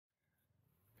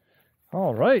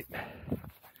All right,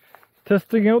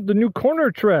 testing out the new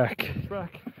corner track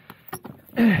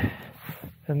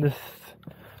in this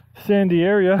sandy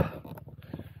area,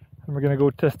 and we're gonna go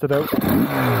test it out.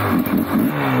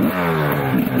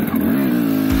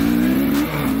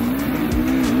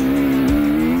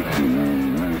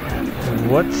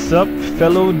 What's up,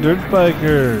 fellow dirt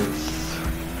bikers?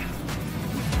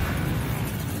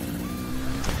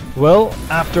 Well,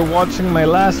 after watching my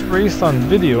last race on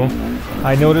video,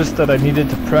 I noticed that I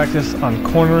needed to practice on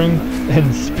cornering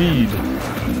and speed.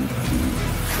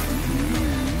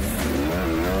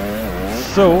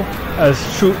 So, as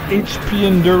true HP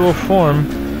Enduro form,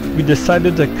 we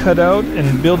decided to cut out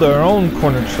and build our own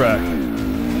corner track.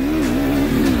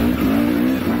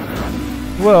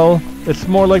 Well, it's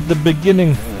more like the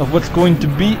beginning of what's going to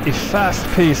be a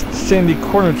fast-paced sandy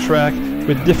corner track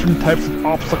with different types of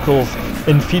obstacles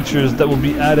and features that will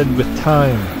be added with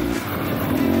time.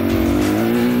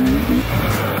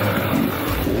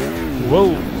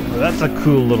 Whoa, that's a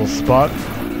cool little spot.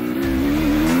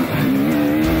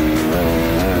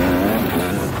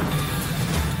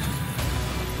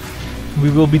 We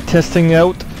will be testing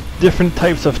out different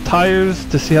types of tires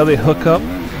to see how they hook up,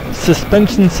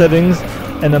 suspension settings,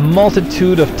 and a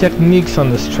multitude of techniques on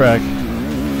this track.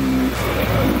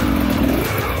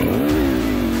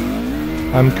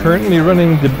 I'm currently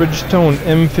running the Bridgestone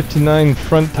M59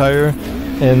 front tire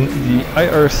and the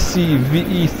IRC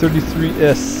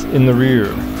VE33S in the rear.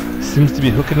 Seems to be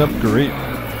hooking up great.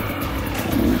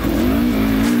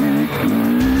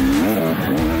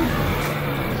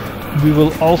 We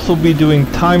will also be doing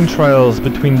time trials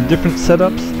between different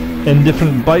setups and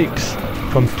different bikes,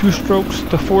 from 2 strokes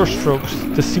to 4 strokes,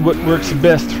 to see what works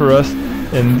best for us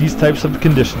in these types of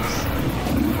conditions.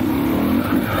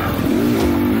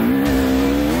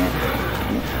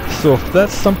 So if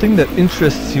that's something that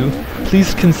interests you,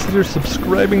 please consider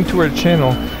subscribing to our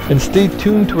channel and stay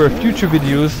tuned to our future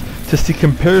videos to see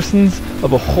comparisons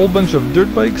of a whole bunch of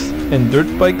dirt bikes and dirt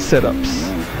bike setups.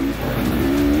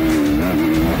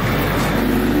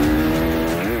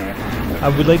 I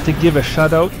would like to give a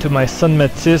shout out to my son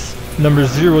Matisse, number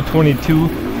 022,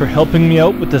 for helping me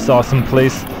out with this awesome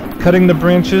place, cutting the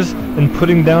branches and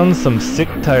putting down some sick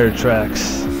tire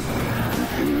tracks.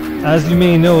 As you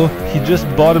may know, he just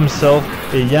bought himself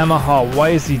a Yamaha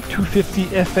YZ250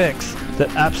 FX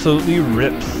that absolutely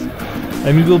rips.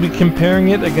 And we will be comparing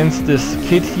it against this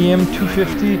KTM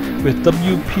 250 with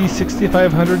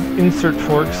WP6500 insert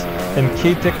forks and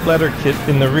K-Tech bladder kit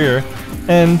in the rear,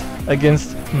 and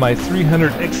against my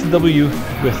 300 XW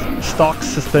with stock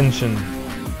suspension.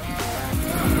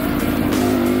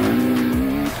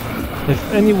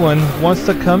 If anyone wants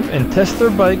to come and test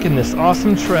their bike in this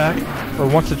awesome track, or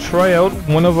wants to try out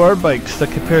one of our bikes to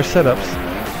compare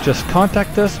setups, just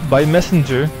contact us by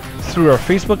messenger through our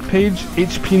Facebook page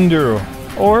HP Enduro,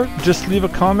 or just leave a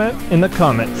comment in the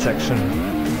comment section,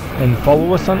 and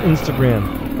follow us on Instagram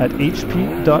at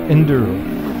hp.enduro.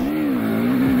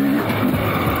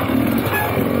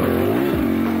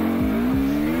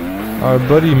 Our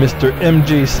buddy Mr.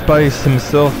 MJ Spice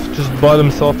himself just bought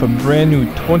himself a brand new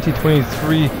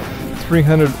 2023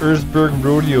 300 Erzberg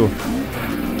Rodeo.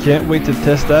 Can't wait to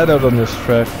test that out on this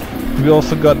track. We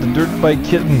also got the Dirt Bike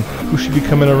Kitten, who should be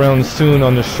coming around soon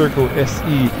on the Sherco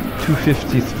SE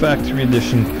 250th Factory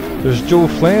Edition. There's Joe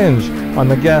Flange on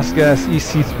the GasGas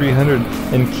EC300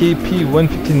 and KP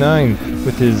 159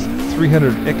 with his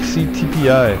 300 XC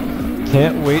TPI.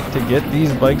 Can't wait to get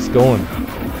these bikes going.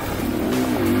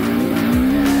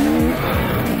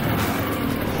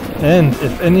 And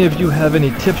if any of you have any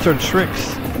tips or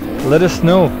tricks, let us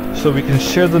know so we can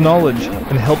share the knowledge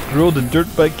and help grow the dirt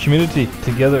bike community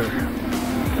together.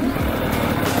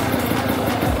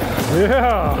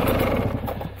 Yeah!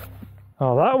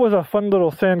 Oh, that was a fun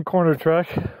little sand corner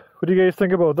track. What do you guys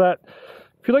think about that?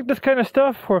 If you like this kind of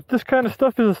stuff, or if this kind of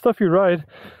stuff is the stuff you ride,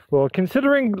 well,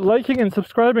 considering liking and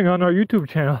subscribing on our YouTube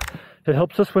channel. It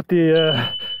helps us with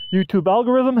the YouTube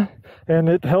algorithm, and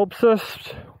it helps us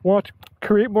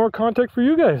create more content for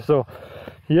you guys. So,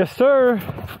 yes sir!